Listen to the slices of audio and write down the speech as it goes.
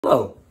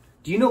Hello,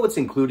 do you know what's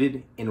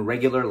included in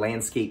regular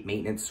landscape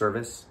maintenance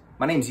service?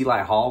 My name is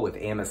Eli Hall with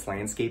AMS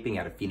Landscaping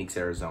out of Phoenix,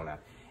 Arizona.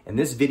 And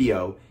this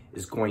video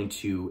is going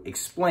to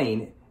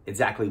explain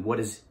exactly what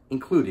is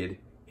included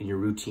in your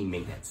routine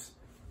maintenance.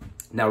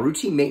 Now,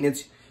 routine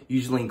maintenance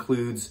usually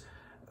means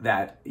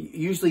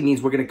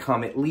we're gonna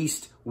come at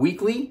least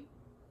weekly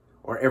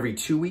or every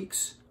 2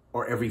 weeks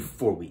or every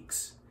 4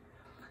 weeks.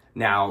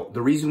 Now,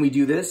 the reason we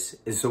do this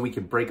is so we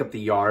can break up the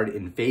yard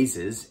in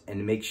phases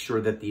and make sure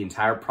that the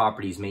entire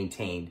property is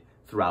maintained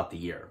throughout the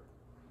year.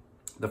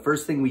 The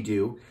first thing we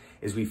do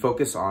is we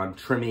focus on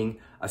trimming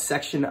a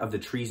section of the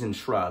trees and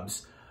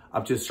shrubs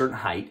up to a certain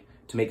height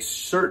to make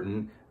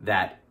certain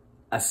that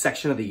a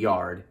section of the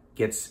yard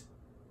gets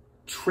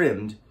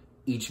trimmed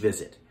each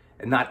visit.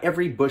 And not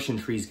every bush and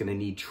tree is going to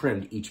need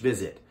trimmed each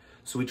visit.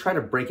 So we try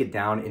to break it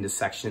down into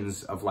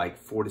sections of like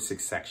 4 to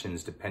 6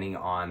 sections, depending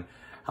on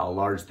how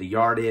large the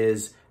yard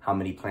is, how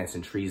many plants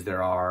and trees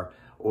there are,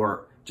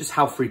 or just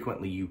how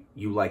frequently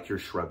you like your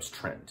shrubs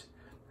trimmed.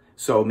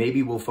 So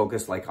maybe we'll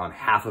focus like on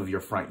half of your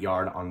front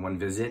yard on one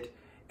visit,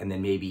 and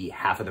then maybe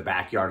half of the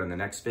backyard on the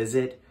next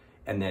visit,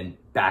 and then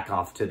back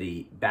up to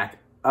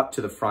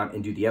the front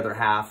and do the other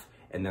half,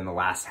 and then the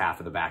last half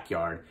of the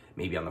backyard,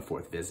 maybe on the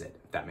 4th visit,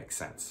 if that makes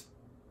sense.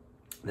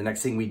 The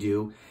next thing we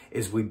do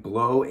is we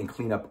blow and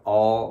clean up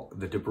all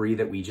the debris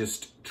that we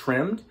just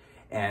trimmed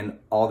and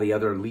all the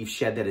other leaf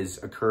shed that has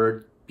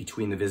occurred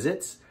between the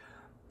visits.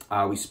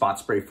 We spot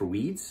spray for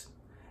weeds,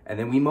 and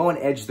then we mow and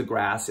edge the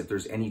grass if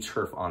there's any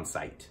turf on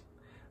site.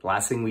 The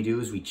last thing we do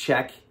is we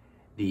check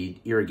the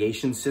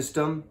irrigation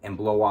system and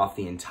blow off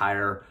the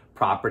entire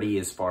property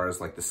as far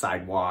as like the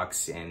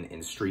sidewalks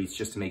and streets,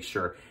 just to make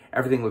sure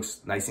everything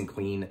looks nice and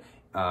clean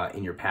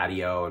in your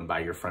patio and by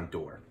your front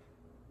door.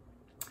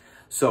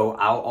 So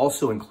I'll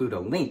also include a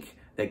link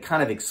that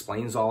kind of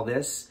explains all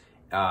this.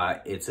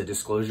 It's a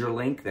disclosure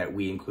link that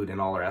we include in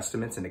all our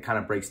estimates, and it kind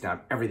of breaks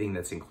down everything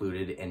that's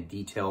included and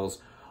details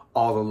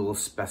all the little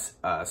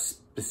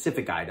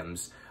specific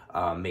items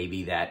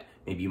maybe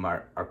you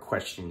are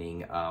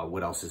questioning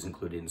what else is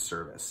included in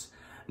service.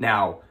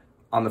 Now,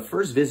 on the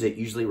first visit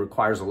usually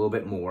requires a little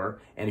bit more,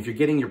 and if you're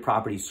getting your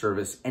property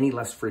service any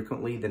less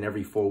frequently than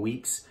every 4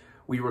 weeks,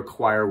 we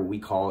require what we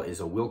call is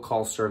a will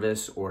call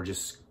service, or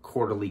just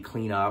quarterly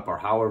cleanup, or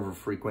however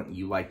frequent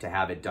you like to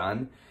have it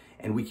done.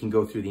 And we can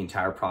go through the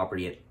entire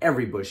property and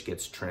every bush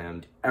gets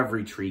trimmed,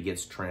 every tree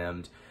gets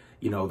trimmed,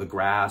 the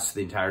grass,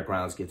 the entire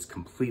grounds gets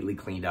completely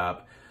cleaned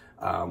up,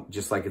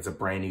 just like it's a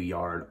brand new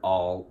yard,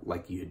 all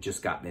like you had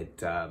just gotten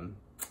it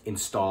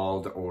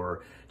installed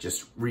or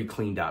just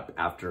re-cleaned up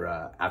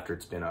after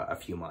it's been a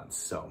few months.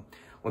 So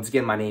once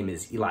again, my name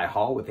is Eli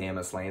Hall with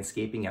AMS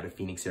Landscaping out of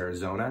Phoenix,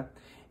 Arizona.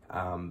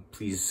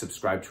 Please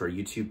subscribe to our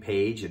YouTube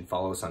page and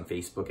follow us on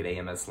Facebook at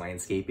AMS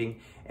Landscaping.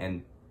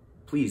 And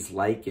please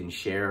like and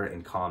share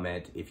and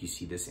comment if you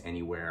see this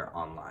anywhere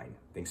online.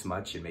 Thanks so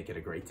much, and make it a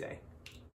great day.